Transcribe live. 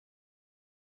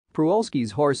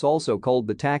Przewalski's horse, also called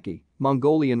the takhi,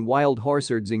 Mongolian wild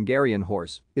horse or Dzungarian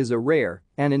horse, is a rare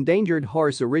and endangered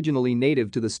horse originally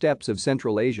native to the steppes of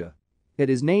Central Asia. It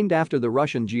is named after the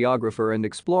Russian geographer and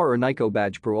explorer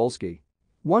Nikołaj Przewalski.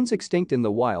 Once extinct in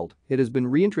the wild, it has been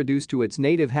reintroduced to its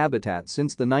native habitat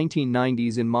since the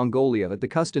 1990s in Mongolia at the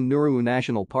Khustain Nuruu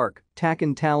National Park,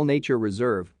 Takhin Tal Nature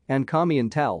Reserve, and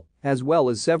Khomiin Tal, as well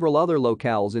as several other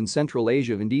locales in Central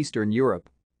Asia and Eastern Europe.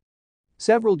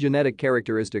 Several genetic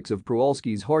characteristics of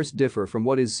Przewalski's horse differ from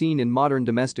what is seen in modern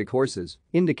domestic horses,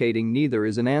 indicating neither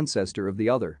is an ancestor of the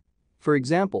other. For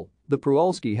example, the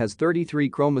Przewalski has 33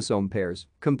 chromosome pairs,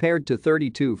 compared to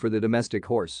 32 for the domestic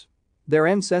horse. Their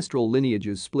ancestral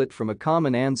lineages split from a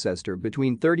common ancestor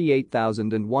between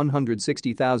 38,000 and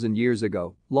 160,000 years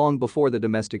ago, long before the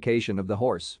domestication of the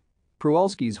horse.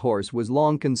 Przewalski's horse was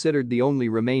long considered the only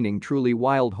remaining truly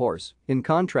wild horse, in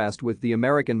contrast with the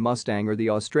American Mustang or the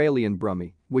Australian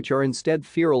Brummie, which are instead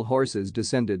feral horses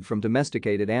descended from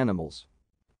domesticated animals.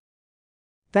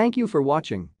 Thank you for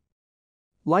watching.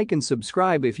 Like and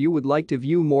subscribe if you would like to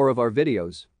view more of our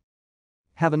videos.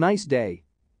 Have a nice day.